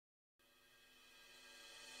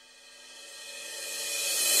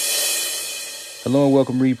Hello and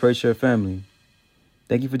welcome, Read, Pray, Share family.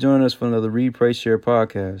 Thank you for joining us for another Read, Pray, Share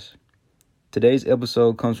podcast. Today's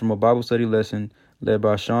episode comes from a Bible study lesson led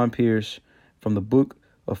by Sean Pierce from the book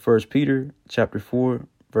of 1 Peter, chapter 4,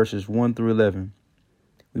 verses 1 through 11.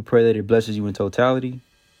 We pray that it blesses you in totality.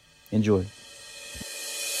 Enjoy.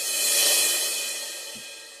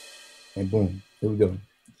 And boom, here we go.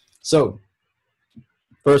 So,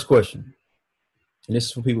 first question, and this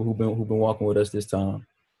is for people who've been walking with us this time,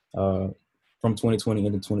 from 2020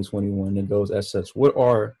 into 2021. It goes as such: what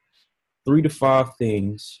are 3 to 5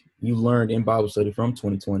 things you learned in Bible study from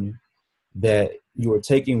 2020 that you are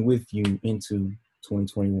taking with you into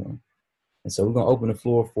 2021? And so we're gonna open the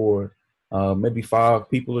floor for maybe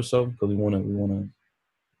 5 people or so, because we wanna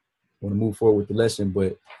move forward with the lesson.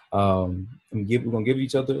 But we're gonna give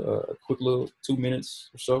each other a quick little 2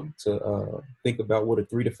 minutes or so to think about what are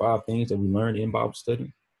 3 to 5 things that we learned in Bible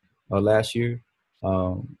study last year,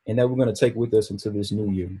 and that we're gonna take with us into this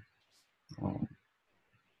new year.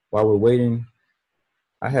 While we're waiting,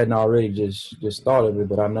 I hadn't already just thought of it,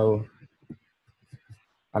 but I know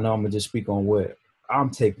I'm gonna just speak on what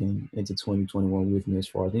I'm taking into 2021 with me as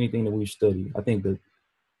far as anything that we've studied. I think the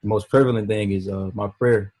most prevalent thing is my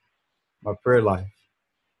prayer life.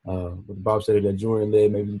 With the Bible study that Jordan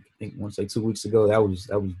led, maybe I think I want to say 2 weeks ago, that was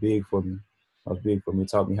big for me. That was big for me. It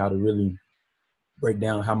taught me how to really break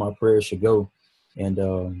down how my prayers should go, and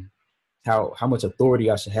how much authority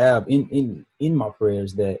I should have in my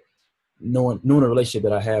prayers, that knowing the relationship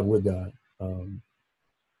that I have with God. Knowing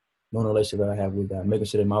the relationship that I have with God, making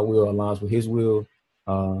sure that my will aligns with His will,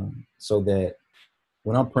 so that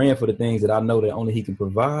when I'm praying for the things that I know that only He can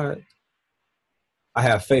provide, I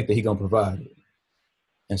have faith that He's gonna provide it.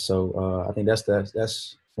 And so I think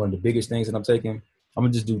that's one of the biggest things that I'm taking. I'm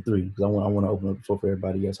gonna just do 3 because I want to open up the floor for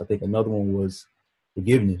everybody else. I think another one was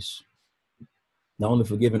forgiveness. Not only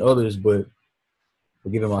forgiving others, but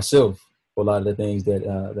forgiving myself for a lot of the things that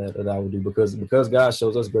I would do, because God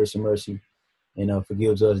shows us grace and mercy, and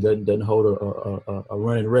forgives us, doesn't hold a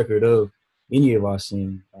running record of any of our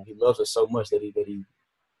sin. He loves us so much that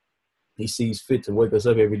he sees fit to wake us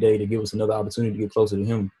up every day to give us another opportunity to get closer to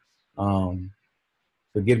Him.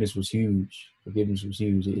 Forgiveness was huge.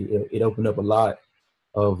 It opened up a lot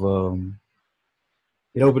of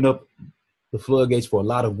it opened up the floodgates for a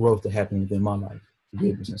lot of growth to happen within my life.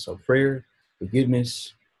 Forgiveness. And so prayer,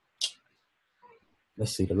 forgiveness.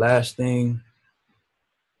 Let's see, the last thing.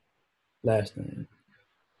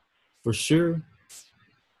 For sure,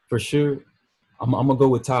 I'm gonna go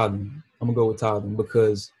with tithing.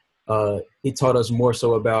 Because it taught us more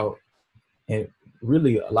so about, and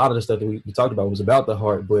really a lot of the stuff that we talked about was about the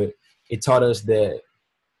heart, but it taught us that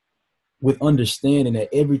with understanding that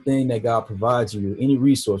everything that God provides you, any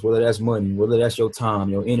resource, whether that's money, whether that's your time,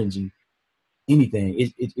 your energy, anything,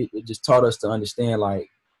 it just taught us to understand, like,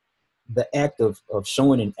 the act of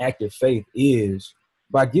showing an active faith is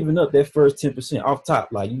by giving up that first 10% off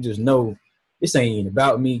top. Like, you just know this ain't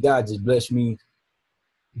about me. God just blessed me.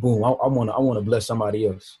 Boom. I want to bless somebody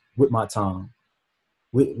else with my time,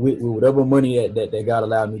 with whatever money that God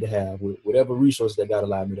allowed me to have, with whatever resources that God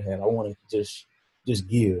allowed me to have. I want to just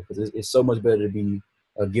give, because it's so much better to be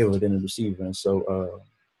a giver than a receiver. And so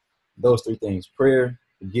those 3 things, prayer,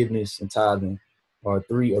 forgiveness, and tithing, are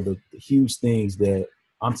 3 of the huge things that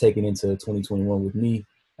I'm taking into 2021 with me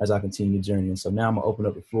as I continue the journey. And so now I'm gonna open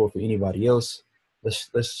up the floor for anybody else.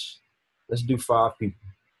 Let's do 5 people.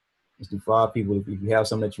 Let's do 5 people. If you have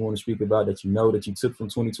something that you want to speak about, that you know that you took from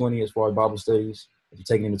 2020 as far as Bible studies, that you're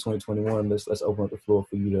taking into 2021, let's open up the floor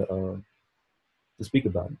for you to speak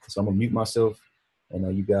about it. So I'm gonna mute myself,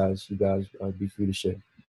 and you guys be free to share.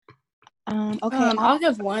 Okay, I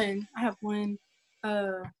have one.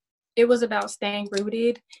 It was about staying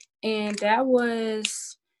rooted, and that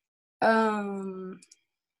was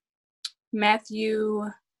Matthew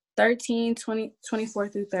 13, 24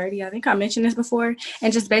 through 30. I think I mentioned this before.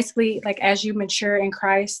 And just basically, like, as you mature in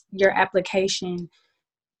Christ, your application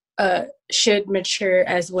should mature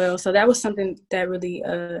as well. So that was something that really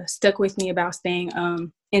stuck with me about staying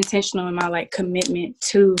intentional in my, like, commitment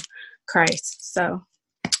to Christ. So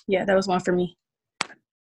yeah, that was one for me.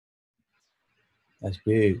 That's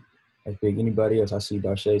big. Anybody else? I see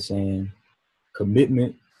Darshay saying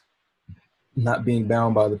commitment, not being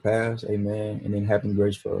bound by the past, amen, and then having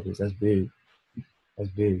grace for others. That's big.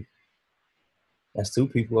 That's 2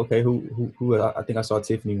 people. Okay, who? I think I saw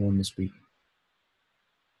Tiffany wanting to speak.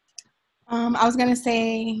 I was gonna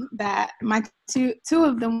say that my two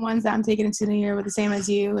of the ones that I'm taking into the year were the same as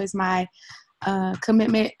you. Is my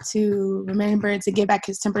commitment to remember to give back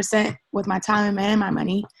His 10% with my time and my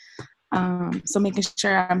money. So making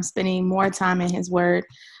sure I'm spending more time in His Word,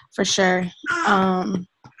 for sure.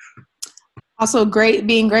 Also,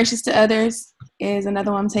 being gracious to others is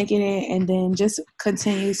another one I'm taking it, and then just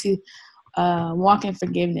continue to walk in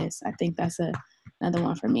forgiveness. I think that's another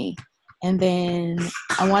one for me. And then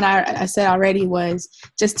one I said already was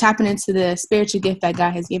just tapping into the spiritual gift that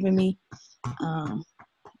God has given me.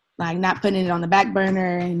 Like not putting it on the back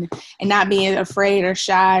burner and not being afraid or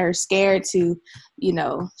shy or scared to,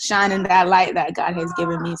 shine in that light that God has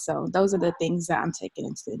given me. So those are the things that I'm taking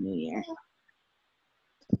into the new year.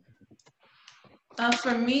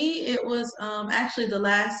 For me, it was actually the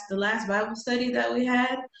last Bible study that we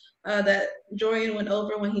had that Jorian went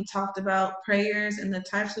over when he talked about prayers and the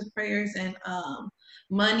types of prayers and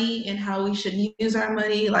money and how we should use our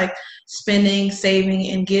money, like spending,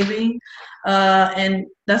 saving, and giving. And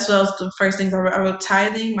that's what was the first things I wrote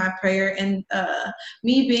tithing, my prayer, and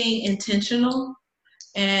me being intentional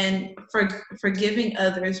and forgiving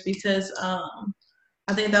others, because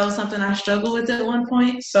I think that was something I struggled with at one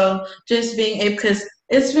point. So just being able, because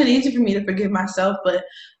it's been easy for me to forgive myself, but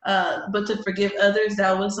to forgive others,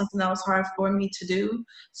 that was something that was hard for me to do.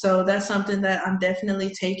 So that's something that I'm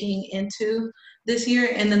definitely taking into this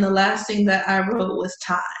year. And then the last thing that I wrote was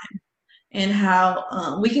time, and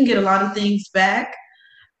how we can get a lot of things back,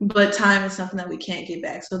 but time is something that we can't get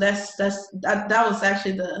back. So that was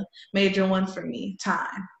actually the major one for me,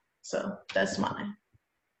 time. So that's mine.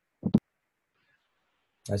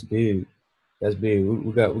 That's big. That's big.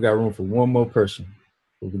 We got room for one more person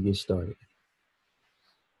before we get started.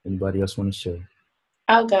 Anybody else want to share?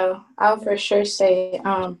 I'll go. I'll for sure say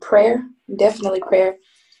prayer, definitely prayer,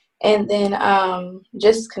 and then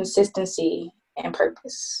just consistency and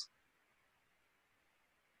purpose.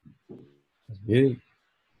 That's big.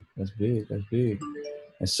 That's big. That's big.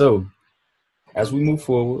 And so, as we move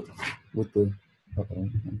forward with the, okay,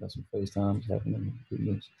 I got some FaceTimes happening.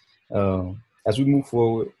 As we move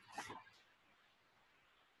forward,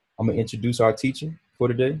 I'm gonna introduce our teacher for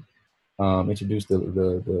today. Introduce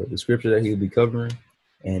the scripture that he'll be covering,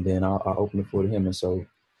 and then I'll open the floor to him. And so,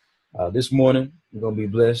 this morning we're gonna be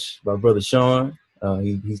blessed by Brother Sean.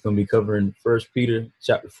 He's gonna be covering 1 Peter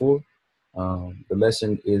chapter 4. The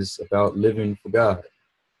lesson is about living for God.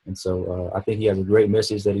 And so I think he has a great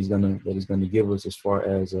message that he's gonna give us as far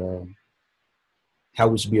as how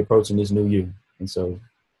we should be approaching this new year. And so,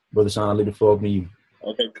 Brother Sean, I'll leave the floor open to you.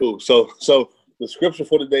 Okay, cool. So the scripture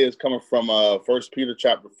for today is coming from 1 Peter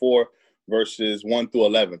chapter 4, verses 1 through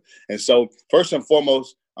 11. And so first and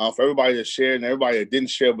foremost, for everybody that shared and everybody that didn't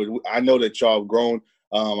share, but I know that y'all have grown.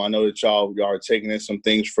 I know that y'all are taking in some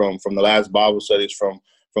things from the last Bible studies from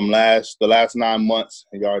the last 9 months,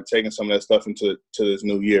 and y'all are taking some of that stuff into this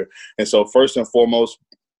new year. And so first and foremost,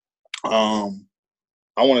 I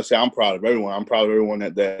want to say I'm proud of everyone. I'm proud of everyone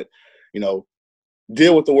that did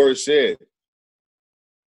what the word said.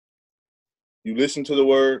 You listened to the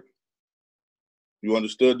word, you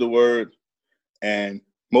understood the word, and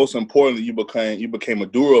most importantly, you became a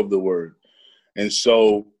doer of the word. And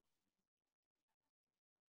so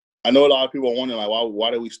I know a lot of people are wondering, like,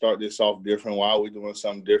 why did we start this off different? Why are we doing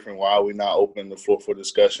something different? Why are we not opening the floor for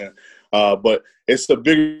discussion? But it's the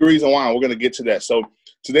big reason why. We're going to get to that. So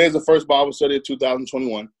today is the first Bible study of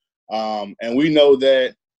 2021. And we know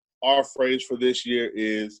that our phrase for this year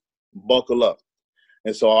is buckle up.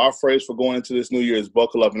 And so our phrase for going into this new year is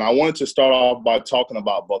buckle up. And I wanted to start off by talking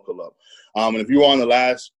about buckle up. And if you were on the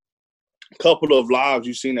last couple of lives,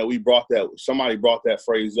 you've seen that somebody brought that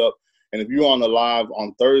phrase up. And if you were on the live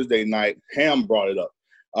on Thursday night, Ham brought it up.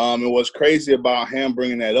 And what's crazy about Ham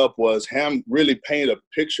bringing that up was Ham really painted a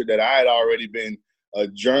picture that I had already been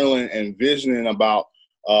journaling and visioning about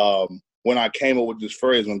when I came up with this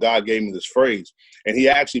phrase, when God gave me this phrase. And he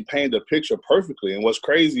actually painted the picture perfectly. And what's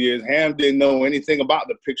crazy is Ham didn't know anything about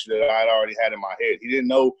the picture that I had already had in my head. He didn't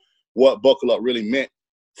know what buckle up really meant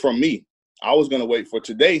from me. I was going to wait for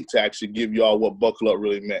today to actually give y'all what buckle up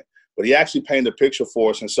really meant. But he actually painted a picture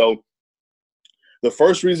for us. And so the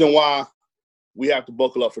first reason why we have to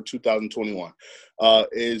buckle up for 2021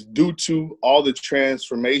 is due to all the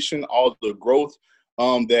transformation, all the growth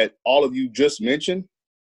that all of you just mentioned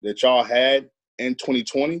that y'all had in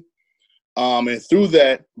 2020. And through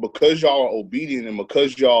that, because y'all are obedient and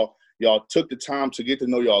because y'all took the time to get to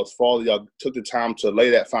know y'all's Father, y'all took the time to lay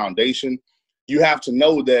that foundation, you have to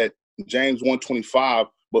know that James 1:25,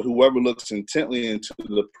 but whoever looks intently into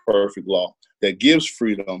the perfect law that gives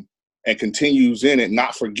freedom and continues in it,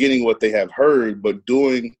 not forgetting what they have heard, but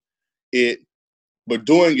doing it,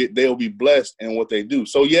 they'll be blessed in what they do.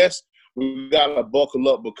 So yes, we gotta buckle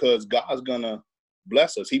up because God's gonna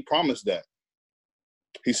bless us. He promised that.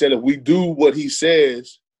 He said if we do what he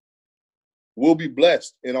says, we'll be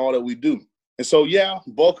blessed in all that we do. And so, yeah,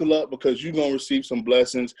 buckle up because you're going to receive some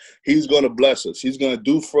blessings. He's going to bless us. He's going to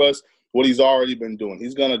do for us what he's already been doing.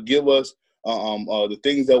 He's going to give us the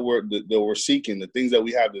things that we're seeking, the things that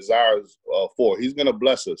we have desires for. He's going to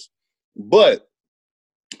bless us. But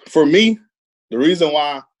for me, the reason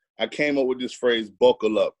why I came up with this phrase,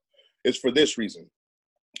 buckle up, is for this reason.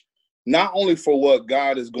 Not only for what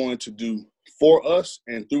God is going to do for us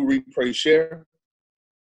and through Read, Pray, Share,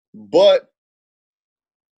 but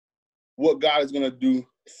what God is going to do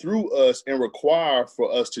through us and require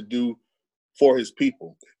for us to do for his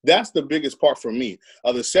people. That's the biggest part for me.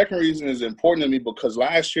 The second reason is important to me because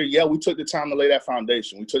last year, yeah, we took the time to lay that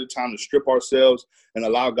foundation. We took the time to strip ourselves and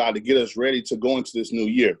allow God to get us ready to go into this new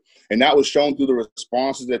year. And that was shown through the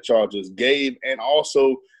responses that y'all just gave. And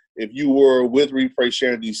also, if you were with Read, Pray,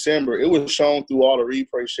 Share in December, it was shown through all the Read,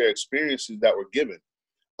 Pray, Share experiences that were given.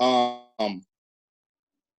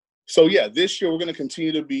 So yeah, this year we're going to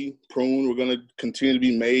continue to be pruned. We're going to continue to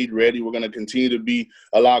be made ready. We're going to continue to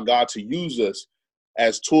allow God to use us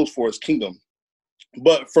as tools for his kingdom.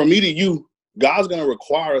 But from me to you, God's going to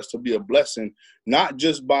require us to be a blessing, not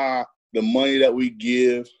just by the money that we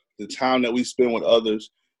give, the time that we spend with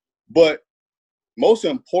others, but most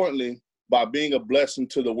importantly, by being a blessing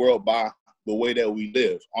to the world by the way that we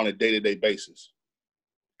live on a day-to-day basis.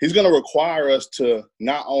 He's going to require us to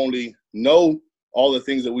not only know all the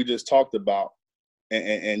things that we just talked about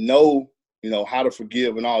and know, how to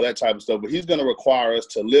forgive and all that type of stuff, but he's going to require us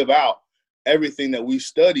to live out everything that we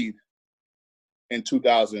studied in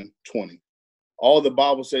 2020. All the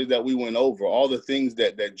Bible says that we went over, all the things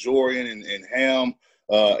that Jorian and Ham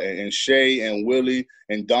and Shay and Willie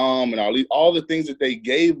and Dom and Ali, all the things that they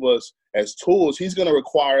gave us as tools, he's going to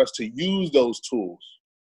require us to use those tools.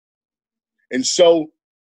 And so,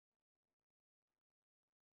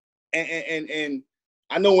 and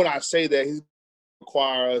I know when I say that, he's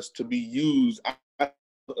require us to be used.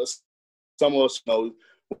 Some of us know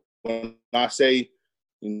when I say,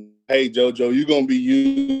 hey, JoJo, you're going to be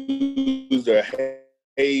used, or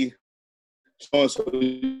hey, so-and-so,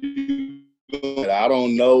 I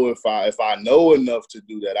don't know if I know enough to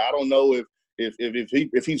do that. I don't know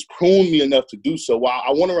if he's pruned me enough to do so. Well,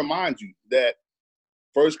 I want to remind you that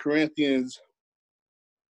 1 Corinthians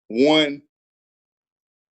 1,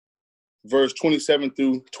 verse 27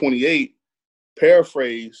 through 28,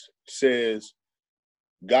 paraphrase, says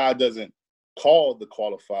God doesn't call the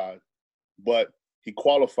qualified, but he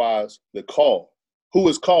qualifies the called. Who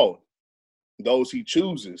is called? Those he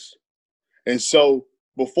chooses. And so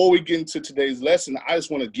before we get into today's lesson, I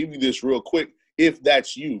just want to give you this real quick. If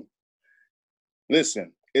that's you,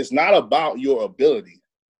 listen, it's not about your ability.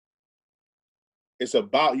 It's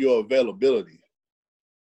about your availability.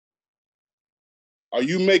 Are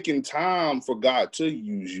you making time for God to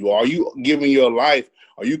use you? Are you giving your life?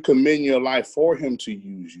 Are you committing your life for him to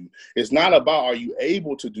use you? It's not about, are you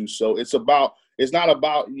able to do so? It's not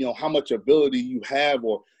about, how much ability you have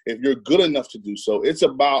or if you're good enough to do so. It's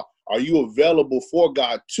about, are you available for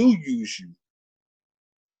God to use you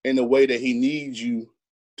in the way that he needs you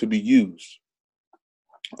to be used?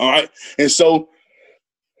 All right. And so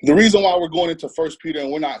the reason why we're going into 1 Peter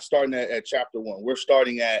and we're not starting at chapter 1, we're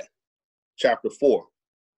starting at chapter 4,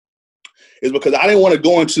 is because I didn't want to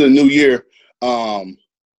go into the new year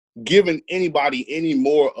giving anybody any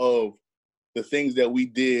more of the things that we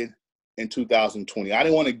did in 2020. I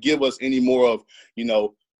didn't want to give us any more of,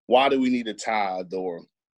 why do we need a tithe, or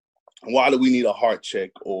why do we need a heart check,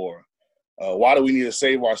 or why do we need to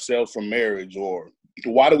save ourselves from marriage, or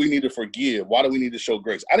why do we need to forgive? Why do we need to show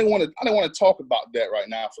grace? I didn't want to talk about that right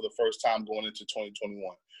now for the first time going into 2021.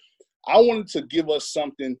 I wanted to give us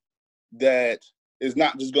something that is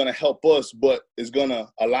not just going to help us, but is going to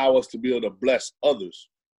allow us to be able to bless others.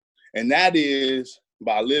 And that is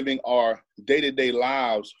by living our day-to-day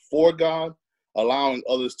lives for God, allowing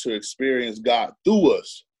others to experience God through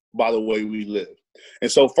us by the way we live.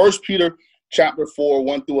 And so 1 Peter chapter 4,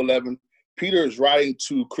 1 through 11, Peter is writing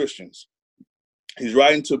to Christians. He's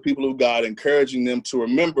writing to people of God, encouraging them to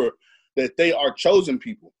remember that they are chosen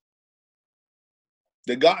people,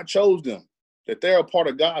 that God chose them, that they're a part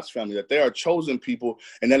of God's family, that they are chosen people,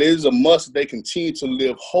 and that it is a must that they continue to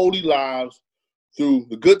live holy lives through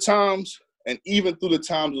the good times and even through the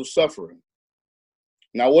times of suffering.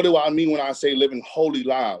 Now, what do I mean when I say living holy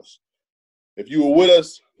lives? If you were with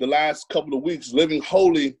us the last couple of weeks, living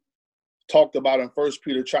holy, talked about in 1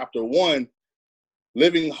 Peter chapter 1,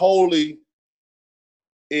 living holy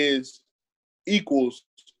equals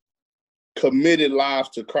committed lives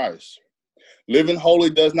to Christ. Living holy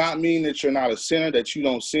does not mean that you're not a sinner, that you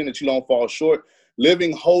don't sin, that you don't fall short.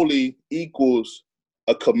 Living holy equals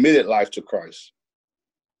a committed life to Christ.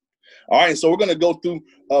 All right, so we're going to go through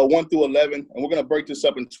 1 through 11, and we're going to break this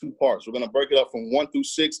up in two parts. We're going to break it up from 1 through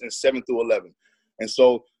 6 and 7 through 11. And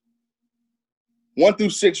so 1 through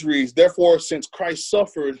 6 reads, therefore, since Christ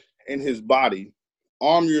suffered in his body,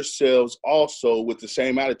 arm yourselves also with the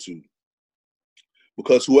same attitude.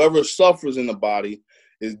 Because whoever suffers in the body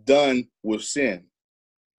is done with sin.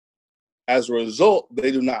 As a result,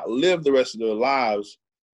 they do not live the rest of their lives,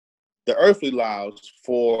 the earthly lives,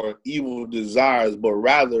 for evil desires, but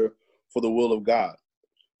rather for the will of God.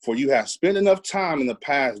 For you have spent enough time in the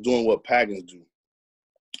past doing what pagans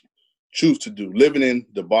choose to do, living in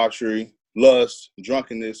debauchery, lust,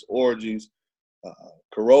 drunkenness, orgies,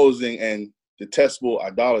 carousing, and detestable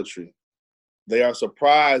idolatry. They are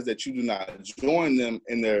surprised that you do not join them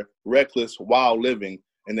in their reckless, wild living,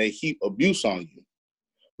 and they heap abuse on you.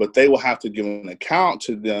 But they will have to give an account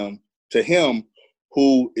to him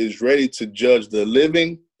who is ready to judge the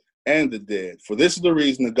living and the dead. For this is the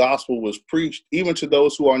reason the gospel was preached even to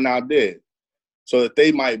those who are now dead, so that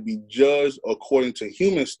they might be judged according to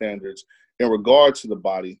human standards in regard to the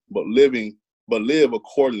body, but live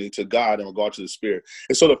accordingly to God in regard to the spirit.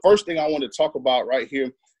 And so the first thing I want to talk about right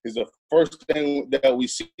here is the first thing that we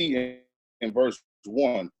see in verse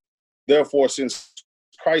 1. Therefore, since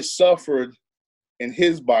Christ suffered in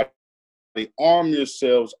his body, arm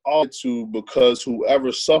yourselves all to, because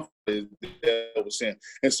whoever suffers is dead with sin.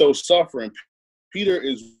 And so suffering, Peter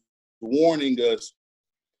is warning us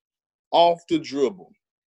off the dribble,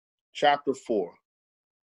 chapter 4.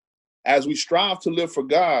 As we strive to live for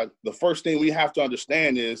God, the first thing we have to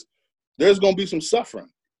understand is there's going to be some suffering.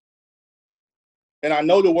 And I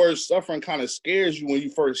know the word suffering kind of scares you when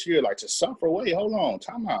you first hear, like, to suffer. Wait, hold on,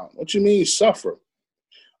 time out. What you mean suffer?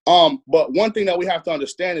 But one thing that we have to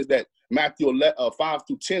understand is that Matthew 5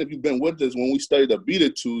 through 10, if you've been with us when we studied the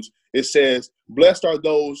Beatitudes, it says, blessed are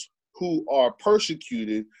those who are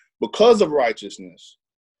persecuted because of righteousness,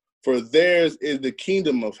 for theirs is the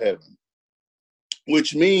kingdom of heaven.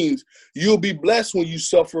 Which means you'll be blessed when you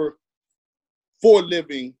suffer for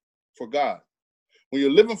living for God. When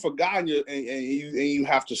you're living for God and you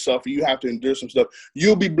have to suffer, you have to endure some stuff,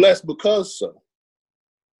 you'll be blessed because so.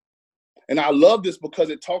 And I love this because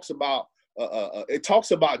it talks about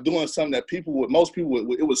doing something that most people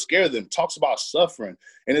would scare them. It talks about suffering,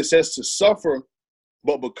 and it says to suffer,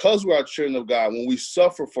 but because we are children of God, when we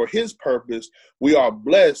suffer for His purpose, we are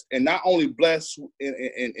blessed, and not only blessed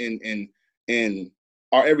in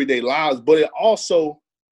our everyday lives, but it also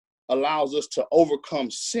allows us to overcome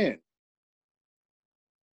sin.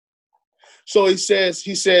 So he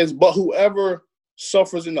says, but whoever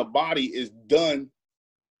suffers in the body is done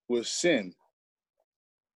with sin.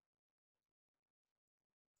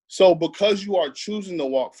 So because you are choosing to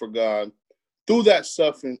walk for God, through that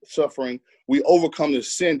suffering, we overcome the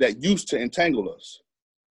sin that used to entangle us.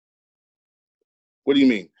 What do you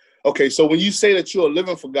mean? Okay, so when you say that you are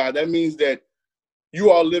living for God, that means that you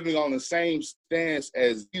are living on the same stance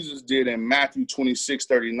as Jesus did in Matthew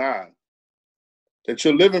 26:39. That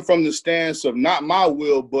you're living from the stance of not my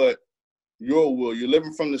will, but your will. You're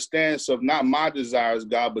living from the stance of not my desires,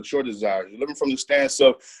 God, but your desires. You're living from the stance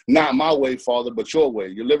of not my way, Father, but your way.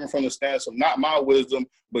 You're living from the stance of not my wisdom,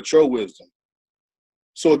 but your wisdom.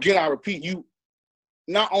 So again, I repeat, you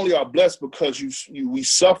not only are blessed because we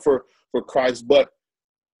suffer for Christ, but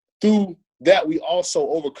through that we also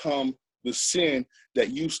overcome the sin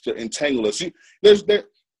that used to entangle us.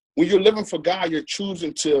 When you're living for God, you're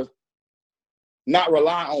choosing to not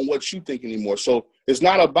rely on what you think anymore. So it's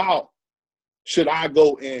not about, should I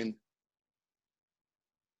go and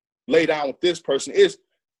lay down with this person? It's,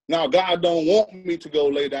 now God don't want me to go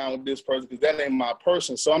lay down with this person because that ain't my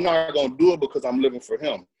person. So I'm not going to do it because I'm living for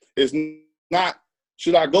him. It's not,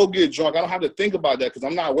 should I go get drunk? I don't have to think about that because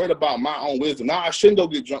I'm not worried about my own wisdom. Now I shouldn't go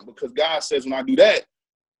get drunk because God says when I do that,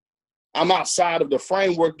 I'm outside of the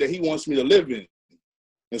framework that he wants me to live in.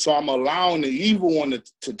 And so I'm allowing the evil one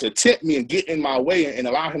to tempt me and get in my way and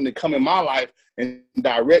allow him to come in my life and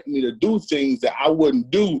direct me to do things that I wouldn't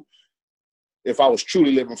do if I was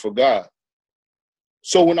truly living for God.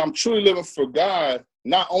 So when I'm truly living for God,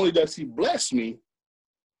 not only does he bless me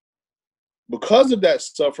because of that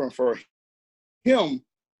suffering for him,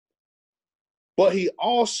 but he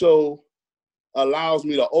also allows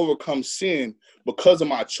me to overcome sin because of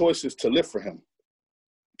my choices to live for him.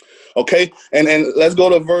 Okay, and let's go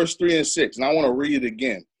to verse 3 and 6, and I want to read it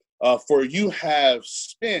again. For you have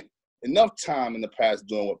spent enough time in the past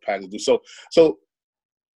doing what pagans do. So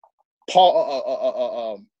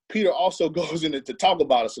Peter also goes in to talk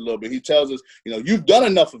about us a little bit. He tells us, you've done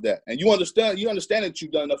enough of that, and you understand that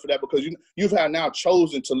you've done enough of that because you have now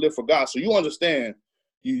chosen to live for God. So you understand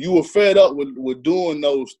You were fed up with doing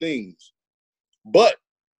those things. But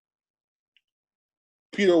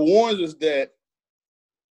Peter warns us that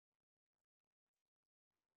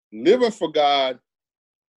living for God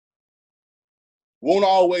won't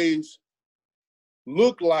always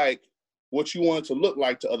look like what you want it to look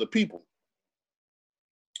like to other people.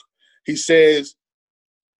 He says,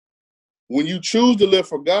 when you choose to live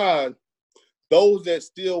for God, those that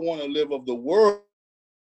still want to live of the world,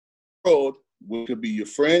 which could be your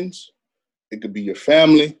friends, it could be your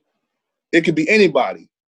family, it could be anybody.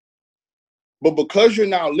 But because you're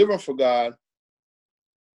now living for God,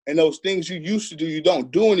 and those things you used to do, you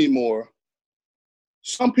don't do anymore,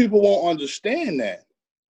 some people won't understand that.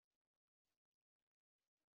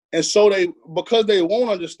 And so because they won't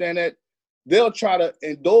understand that, they'll try to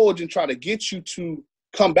indulge and try to get you to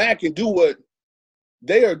come back and do what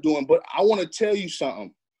they are doing. But I want to tell you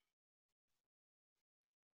something.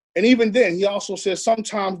 And even then, he also says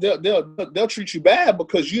sometimes they'll treat you bad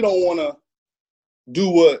because you don't want to do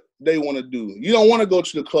what they want to do. You don't want to go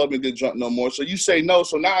to the club and get drunk no more. So you say no.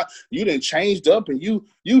 So now you done changed up and you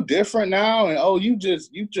different now. And oh, you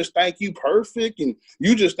just think you perfect and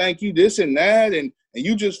you just think you this and that and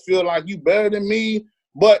you just feel like you better than me.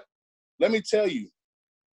 But let me tell you,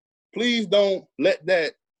 please don't let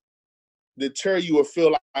that deter you or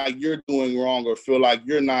feel like you're doing wrong or feel like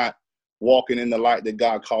you're not walking in the light that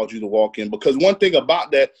God called you to walk in. Because one thing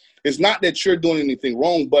about that is not that you're doing anything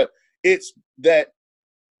wrong, but it's that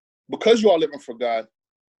because you are living for God,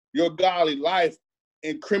 your godly life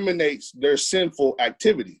incriminates their sinful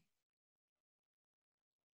activity.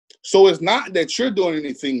 So it's not that you're doing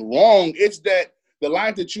anything wrong. It's that the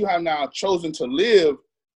life that you have now chosen to live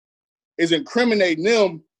is incriminating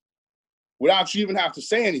them without you even have to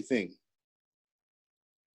say anything.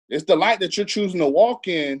 It's the light that you're choosing to walk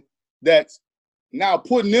in that's now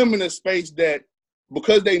putting them in a space that,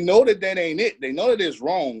 because they know that ain't it, they know that it's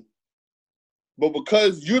wrong, but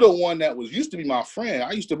because you're the one that used to be my friend,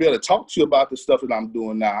 I used to be able to talk to you about the stuff that I'm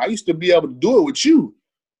doing now. I used to be able to do it with you.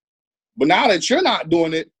 But now that you're not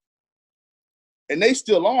doing it, and they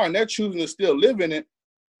still are, and they're choosing to still live in it,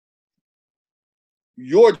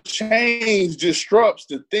 your change disrupts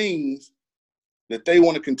the things that they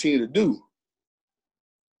want to continue to do.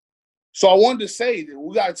 So I wanted to say that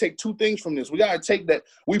we got to take two things from this. We got to take that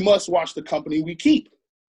we must watch the company we keep.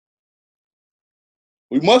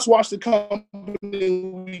 We must watch the company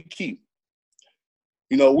we keep.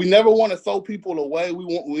 You know, we never want to throw people away.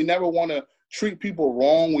 We never want to treat people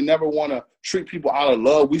wrong. We never want to treat people out of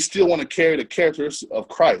love. We still want to carry the characteristics of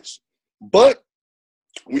Christ. But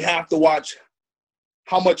we have to watch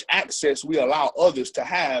how much access we allow others to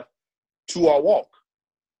have to our walk.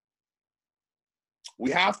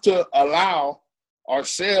 We have to allow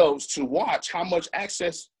ourselves to watch how much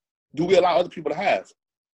access do we allow other people to have.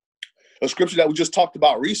 A scripture that we just talked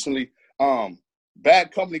about recently,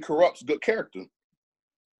 bad company corrupts good character.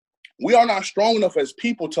 We are not strong enough as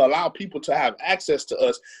people to allow people to have access to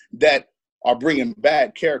us that are bringing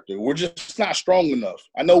bad character. We're just not strong enough.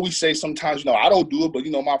 I know we say sometimes, I don't do it, but,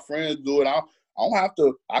 my friends do it. I don't have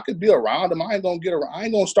to. I could be around them. I ain't going to get around. I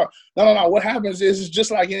ain't going to start. No. What happens is it's just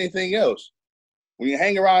like anything else. When you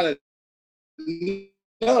hang around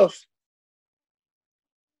enough,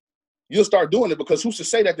 you'll start doing it, because who's to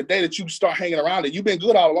say that the day that you start hanging around it, you've been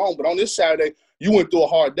good all along, but on this Saturday, you went through a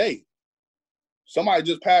hard day. Somebody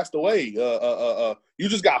just passed away. You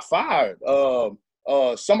just got fired.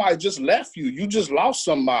 Somebody just left you. You just lost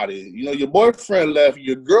somebody. Your boyfriend left you.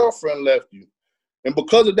 Your girlfriend left you. And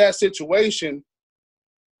because of that situation,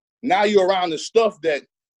 now you're around the stuff that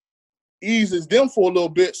eases them for a little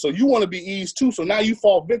bit, so you want to be eased too. So now you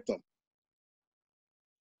fall victim.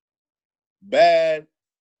 Bad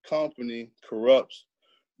company corrupts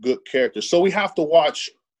good character. So we have to watch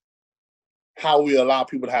how we allow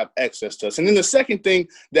people to have access to us. And then the second thing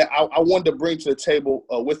that I wanted to bring to the table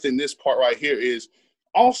within this part right here is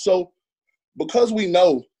also, because we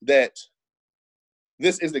know that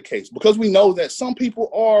this is the case, because we know that some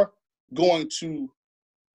people are going to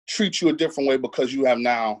treat you a different way because you have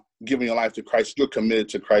now given your life to Christ, you're committed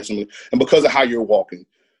to Christ, and because of how you're walking.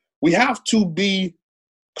 We have to be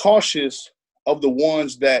cautious of the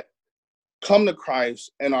ones that come to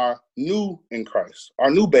Christ and are new in Christ,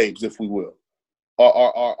 are new babes, if we will,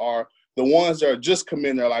 are the ones that are just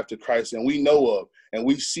committing their life to Christ and we know of and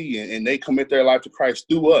we see, and they commit their life to Christ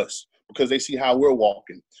through us because they see how we're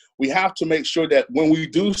walking. We have to make sure that when we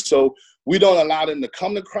do so, we don't allow them to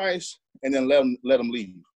come to Christ and then let them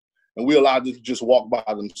leave. And we allow them to just walk by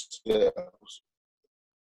themselves.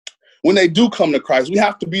 When they do come to Christ, we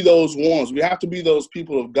have to be those ones. We have to be those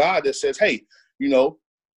people of God that says, hey,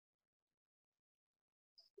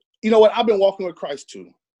 you know what? I've been walking with Christ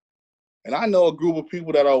too. And I know a group of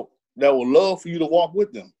people that will love for you to walk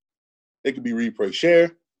with them. It could be Read, Pray,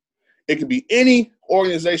 Share. It could be any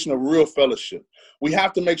organization of real fellowship. We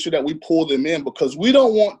have to make sure that we pull them in because we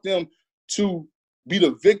don't want them to be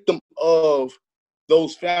the victim of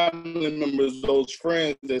those family members, those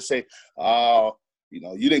friends that say,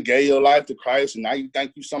 you didn't give your life to Christ and now you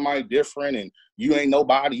think you somebody different and you ain't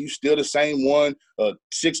nobody. You still the same one.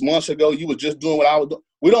 6 months ago, you were just doing what I was doing.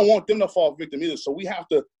 We don't want them to fall victim either. So we have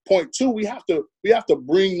to we have to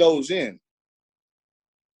bring those in.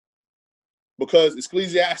 Because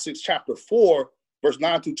Ecclesiastes chapter 4, verse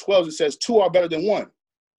 9 through 12, it says 2 are better than 1.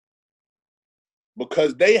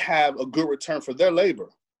 Because they have a good return for their labor.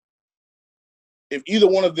 If either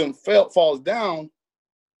one of them falls down,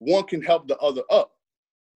 one can help the other up.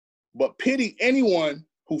 But pity anyone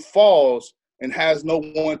who falls and has no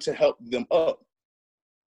one to help them up.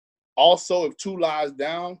 Also, if 2 lies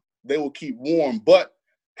down, they will keep warm. But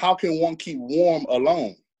how can one keep warm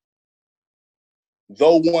alone?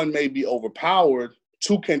 Though one may be overpowered,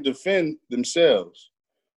 2 can defend themselves.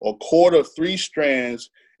 A cord of 3 strands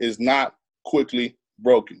is not quickly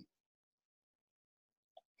broken.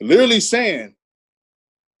 Literally saying,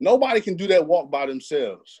 nobody can do that walk by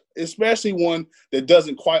themselves, especially one that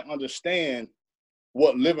doesn't quite understand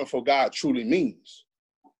what living for God truly means.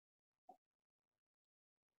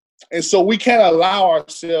 And so we can't allow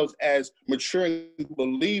ourselves as maturing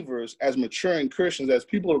believers, as maturing Christians, as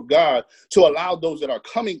people of God, to allow those that are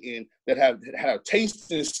coming in that have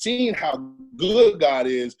tasted and seen how good God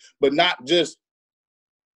is, but not just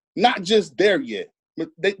there yet.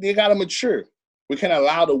 They got to mature. We can't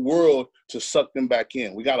allow the world to suck them back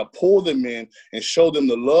in. We got to pull them in and show them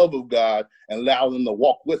the love of God and allow them to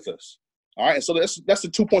walk with us. All right. And so that's the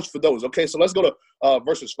 2 points for those. Okay. So let's go to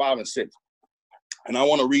verses 5 and 6. And I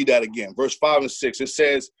want to read that again. Verse 5 and 6, it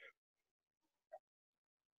says,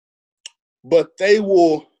 but they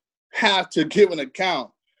will have to give an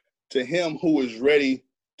account to him who is ready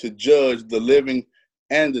to judge the living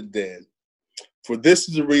and the dead. For this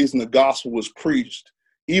is the reason the gospel was preached,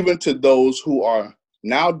 even to those who are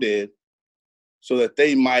now dead, so that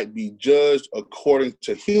they might be judged according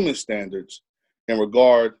to human standards in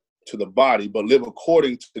regard to the body, but live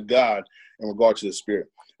according to God in regard to the spirit.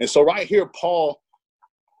 And so right here, Paul,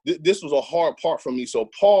 this was a hard part for me. So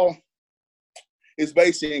Paul is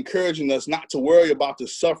basically encouraging us not to worry about the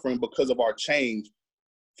suffering because of our change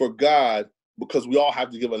for God, because we all have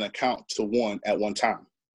to give an account to one at one time.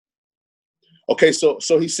 Okay, so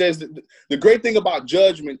he says that the great thing about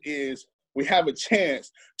judgment is we have a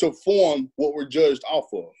chance to form what we're judged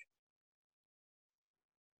off of.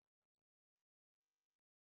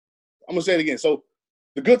 I'm going to say it again. So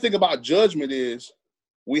the good thing about judgment is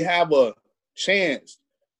we have a chance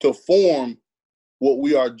to form what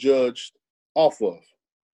we are judged off of.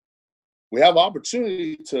 We have an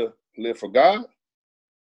opportunity to live for God,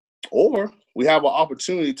 or we have an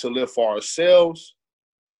opportunity to live for ourselves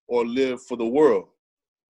or live for the world.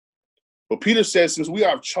 But Peter says, since we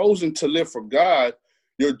have chosen to live for God,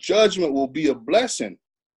 your judgment will be a blessing,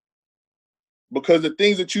 because the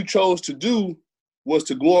things that you chose to do was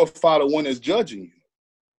to glorify the one that's judging you.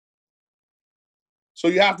 So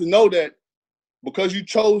you have to know that because you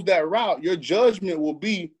chose that route, your judgment will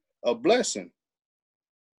be a blessing.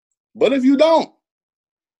 But if you don't,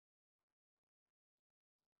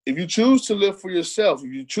 if you choose to live for yourself,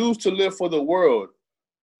 if you choose to live for the world,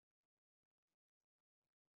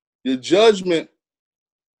 your judgment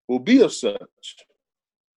will be of such.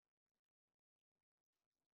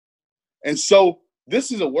 And so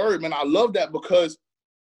this is a word, man. I love that, because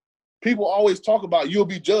people always talk about you'll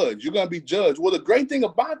be judged. You're going to be judged. Well, the great thing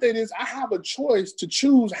about that is I have a choice to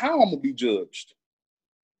choose how I'm going to be judged.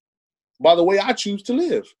 By the way I choose to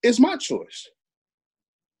live. It's my choice.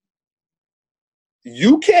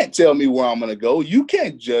 You can't tell me where I'm going to go. You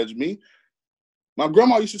can't judge me. My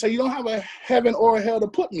grandma used to say, you don't have a heaven or a hell to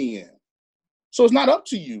put me in. So it's not up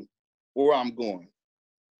to you where I'm going.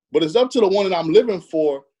 But it's up to the one that I'm living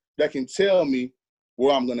for that can tell me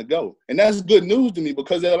where I'm going to go. And that's good news to me,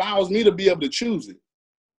 because it allows me to be able to choose it.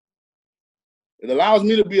 It allows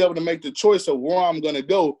me to be able to make the choice of where I'm going to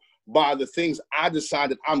go by the things I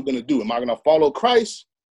decided I'm going to do. Am I going to follow Christ,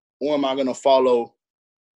 or am I going to follow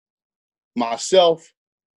myself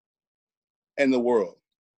and the world?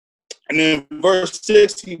 And then verse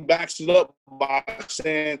 6, he backs it up by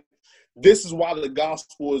saying, this is why the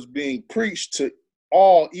gospel is being preached to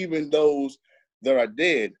all, even those that are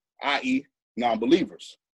dead, i.e.,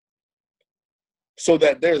 non-believers, so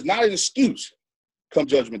that there's not an excuse come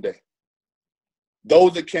judgment day.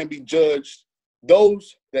 Those that can be judged,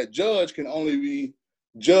 those that judge can only be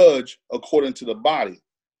judge according to the body.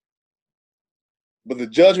 But the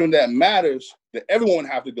judgment that matters, that everyone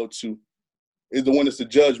have to go to, is the one that's the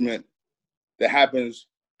judgment that happens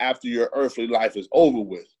after your earthly life is over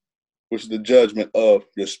with, which is the judgment of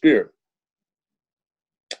your spirit.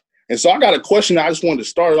 And so I got a question I just wanted to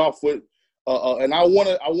start it off with, and I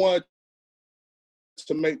wanted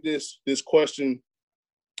to make this question.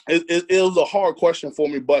 It was a hard question for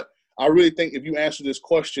me, but I really think if you answer this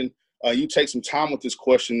question, you take some time with this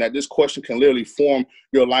question, that this question can literally form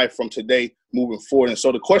your life from today moving forward. And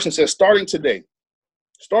so the question says, starting today,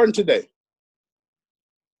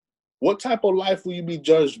 what type of life will you be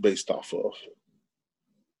judged based off of?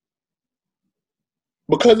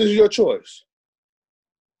 Because it's your choice.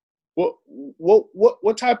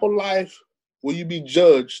 What type of life will you be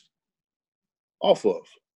judged off of?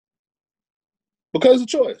 Because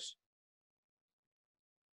it's a choice.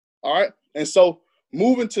 All right. And so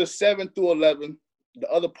moving to 7 through 11, the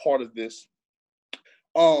other part of this,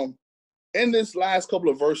 in this last couple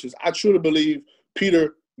of verses, I truly believe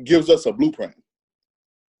Peter gives us a blueprint.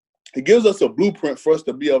 He gives us a blueprint for us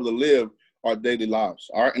to be able to live our daily lives.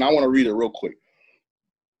 All right. And I want to read it real quick.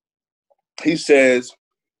 He says,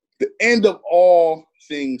 the end of all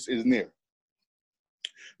things is near.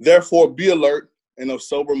 Therefore, be alert and of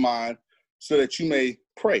sober mind so that you may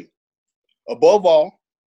pray. Above all,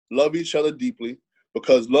 love each other deeply,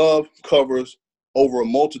 because love covers over a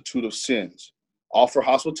multitude of sins. Offer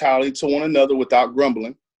hospitality to one another without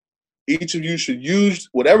grumbling. Each of you should use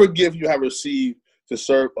whatever gift you have received to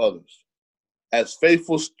serve others as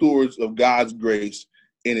faithful stewards of God's grace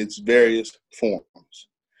in its various forms.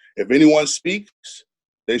 If anyone speaks,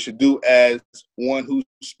 they should do as one who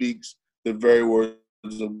speaks the very words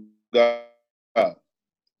of God.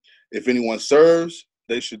 If anyone serves,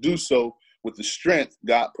 they should do so with the strength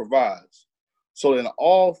God provides, so that in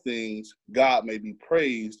all things God may be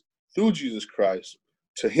praised through Jesus Christ.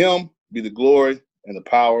 To him be the glory and the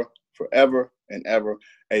power forever and ever.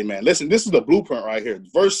 Amen. Listen, this is the blueprint right here.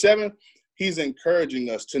 Verse 7, he's encouraging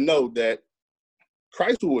us to know that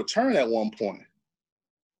Christ will return at one point.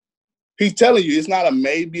 He's telling you it's not a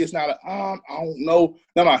maybe, it's not a, I don't know.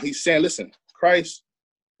 No, he's saying, listen, Christ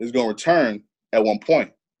is going to return at one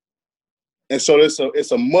point. And so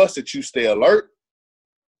it's a must that you stay alert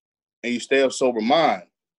and you stay of sober mind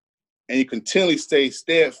and you continually stay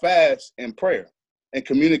steadfast in prayer and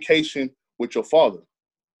communication with your Father.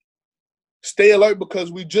 Stay alert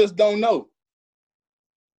because we just don't know.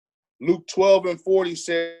 Luke 12:40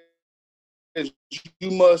 says,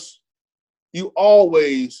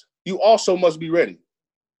 you also must be ready,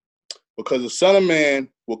 because the Son of Man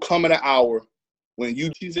will come in an hour when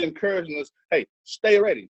he's encouraging us, hey, stay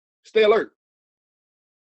ready, stay alert,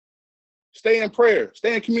 stay in prayer,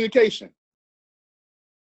 stay in communication.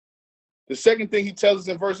 The second thing he tells us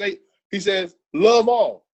in verse 8, he says, love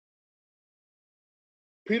all.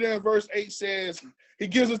 Peter in verse 8 says, he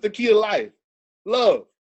gives us the key to life, love.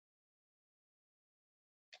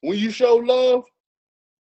 When you show love,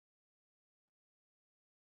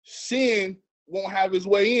 sin won't have its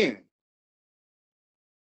way in.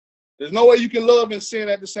 There's no way you can love and sin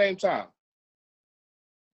at the same time.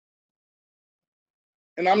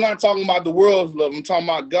 And I'm not talking about the world's love. I'm talking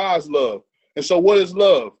about God's love. And so what is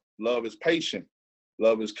love? Love is patient.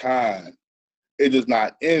 Love is kind. It does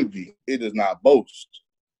not envy. It does not boast.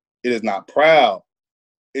 It is not proud.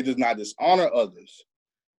 It does not dishonor others.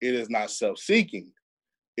 It is not self-seeking.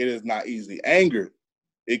 It is not easily angered.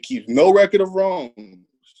 It keeps no record of wrongs.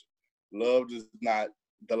 Love does not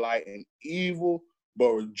delight in evil,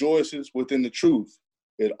 but rejoices within the truth.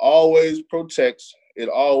 It always protects. It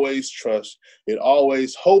always trusts. It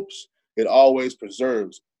always hopes. It always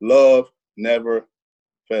preserves. Love never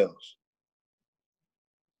fails.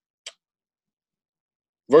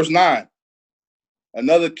 Verse 9,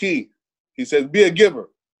 another key. He says, be a giver.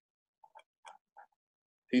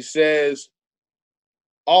 He says,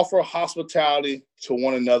 offer hospitality to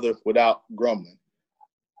one another without grumbling.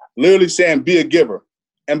 Literally saying, be a giver.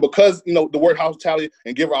 And because, the word hospitality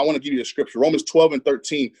and giver, I want to give you a scripture. Romans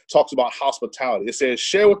 12:13 talks about hospitality. It says,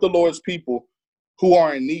 share with the Lord's people who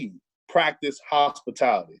are in need. Practice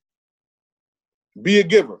hospitality. Be a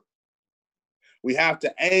giver. We have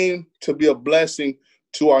to aim to be a blessing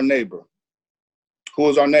to our neighbor. Who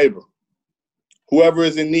is our neighbor? Whoever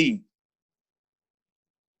is in need.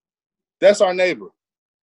 That's our neighbor.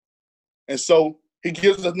 And so he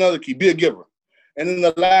gives us another key, be a giver. And then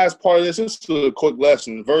the last part of this is a quick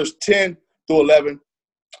lesson. Verse 10 through 11.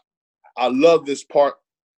 I love this part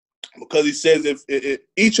because he says if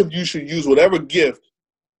each of you should use whatever gift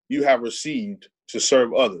you have received to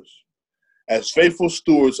serve others as faithful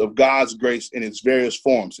stewards of God's grace in its various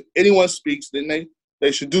forms. If anyone speaks, then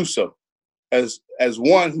they should do so as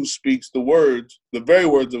one who speaks the very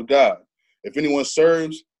words of God. If anyone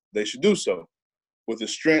serves, they should do so with the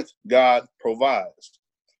strength God provides,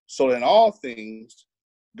 so that in all things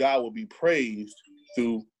God will be praised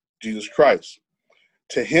through Jesus Christ.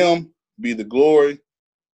 To him be the glory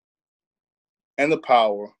and the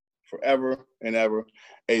power forever and ever.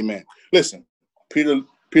 Amen. Listen,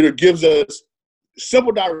 Peter gives us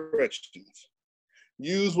simple directions.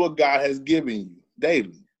 Use what God has given you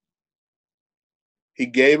daily. He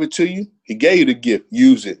gave it to you. He gave you the gift.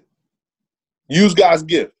 Use it. Use God's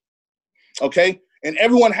gift. Okay? And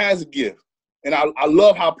everyone has a gift. And I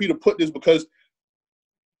love how Peter put this, because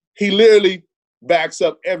he literally backs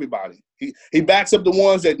up everybody. He backs up the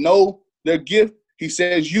ones that know their gift. He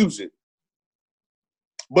says, use it.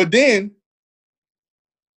 But then,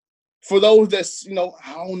 for those that's, I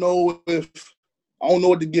don't know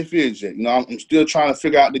what the gift is yet. I'm still trying to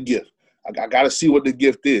figure out the gift. I got to see what the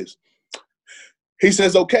gift is. He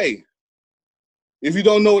says, okay, if you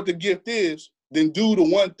don't know what the gift is, then do the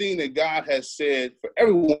one thing that God has said for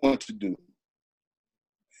everyone to do.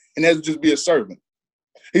 And that's just be a servant.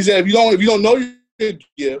 He said, if you don't know your gift,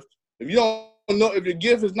 if your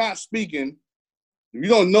gift is not speaking, if you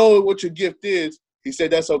don't know what your gift is, he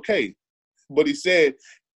said, that's okay. But he said,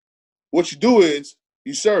 what you do is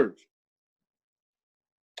you serve.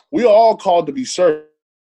 We are all called to be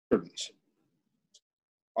servants,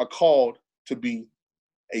 are called to be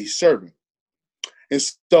a servant. And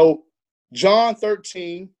so John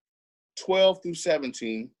 13, 12 through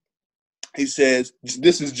 17, he says,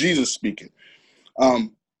 this is Jesus speaking.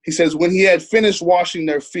 He says, when he had finished washing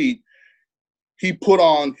their feet, he put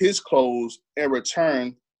on his clothes and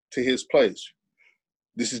returned to his place.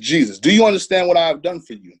 This is Jesus. Do you understand what I have done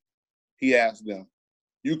for you? He asked them.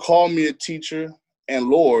 You call me a teacher and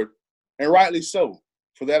Lord, and rightly so,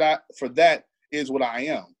 for that is what I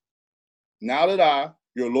am. Now that I,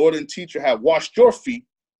 your Lord and teacher, have washed your feet,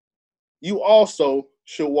 you also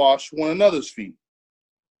should wash one another's feet.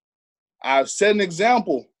 I have set an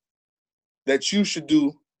example that you should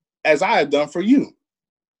do as I have done for you.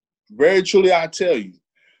 Very truly, I tell you,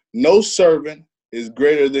 no servant is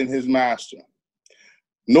greater than his master,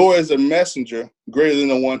 nor is a messenger greater than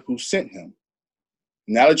the one who sent him.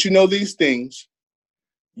 Now that you know these things,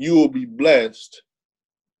 you will be blessed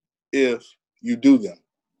if you do them.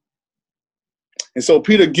 And so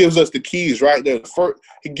Peter gives us the keys right there.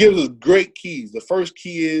 He gives us great keys. The first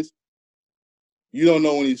key is you don't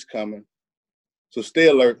know when he's coming. So stay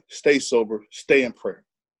alert, stay sober, stay in prayer.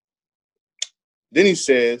 Then he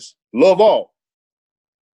says, love all.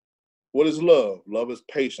 What is love? Love is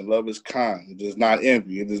patient. Love is kind. It does not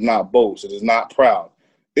envy. It does not boast. It is not proud.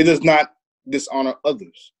 It does not dishonor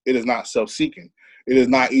others. It is not self-seeking. It is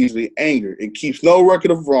not easily angered. It keeps no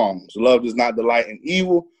record of wrongs. Love does not delight in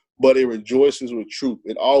evil, but it rejoices with truth.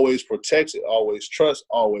 It always protects. It always trusts,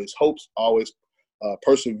 always hopes, always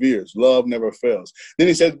perseveres. Love never fails. Then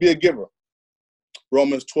he says, be a giver.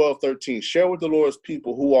 Romans 12:13. Share with the Lord's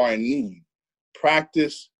people who are in need.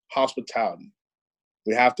 Practice hospitality.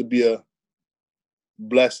 We have to be a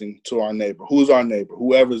blessing to our neighbor. Who's our neighbor?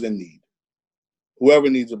 Whoever's in need. Whoever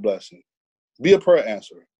needs a blessing. Be a prayer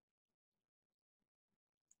answerer.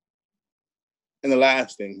 And the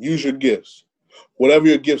last thing, use your gifts. Whatever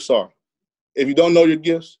your gifts are. If you don't know your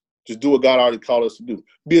gifts, just do what God already called us to do.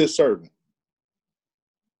 Be a servant.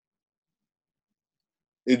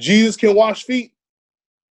 If Jesus can wash feet,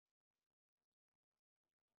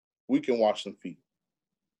 we can wash some feet.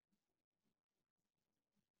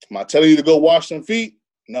 Am I telling you to go wash some feet?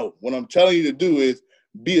 No. What I'm telling you to do is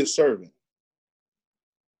be a servant.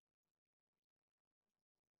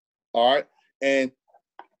 All right. And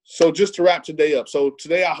so just to wrap today up. So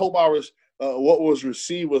today, I hope what was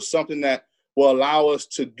received was something that will allow us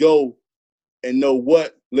to go and know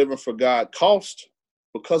what living for God costs,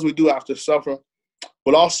 because we do have to suffer,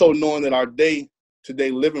 but also knowing that our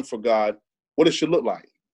day-to-day living for God, what it should look like.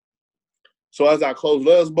 So as I close,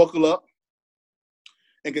 let us buckle up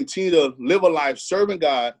and continue to live a life serving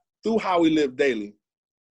God through how we live daily,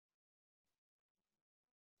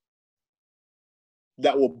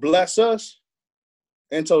 that will bless us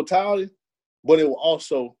in totality, but it will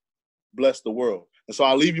also bless the world. And so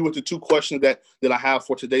I'll leave you with the two questions that I have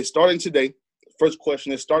for today. Starting today, the first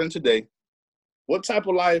question is, starting today, what type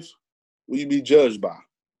of life will you be judged by?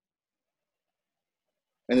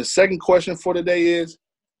 And the second question for today is,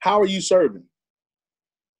 how are you serving?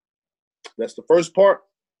 That's the first part.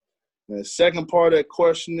 And the second part of that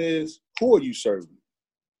question is, who are you serving?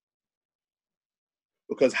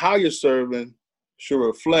 Because how you're serving should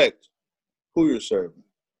reflect who you're serving.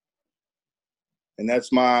 And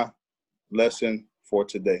that's my lesson for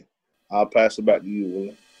today. I'll pass it back to you,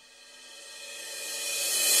 Willie.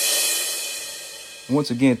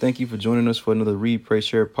 Once again, thank you for joining us for another Read, Pray,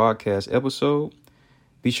 Share podcast episode.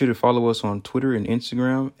 Be sure to follow us on Twitter and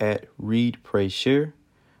Instagram at Read, Pray, Share.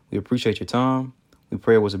 We appreciate your time. We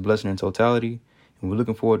pray it was a blessing in totality, and we're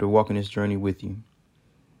looking forward to walking this journey with you.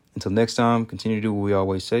 Until next time, continue to do what we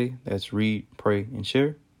always say. That's read, pray, and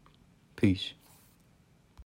share. Peace.